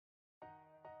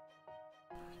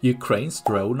Ukraine's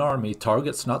drone army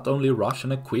targets not only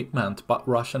Russian equipment but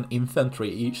Russian infantry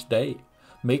each day,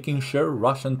 making sure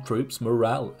Russian troops'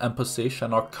 morale and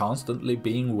position are constantly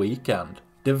being weakened.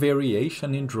 The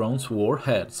variation in drones'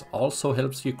 warheads also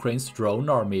helps Ukraine's drone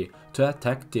army to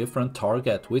attack different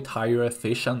targets with higher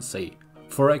efficiency.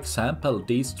 For example,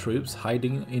 these troops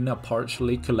hiding in a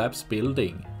partially collapsed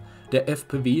building. The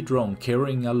FPV drone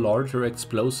carrying a larger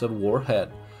explosive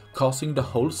warhead, causing the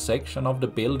whole section of the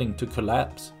building to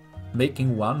collapse,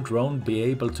 making one drone be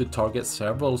able to target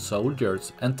several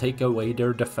soldiers and take away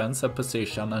their defensive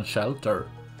position and shelter,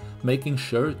 making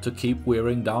sure to keep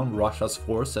wearing down Russia's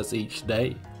forces each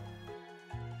day.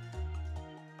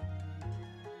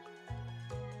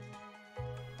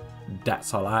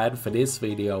 That's all I had for this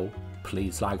video.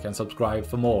 Please like and subscribe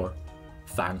for more.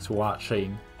 Thanks for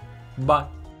watching.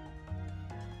 Bye.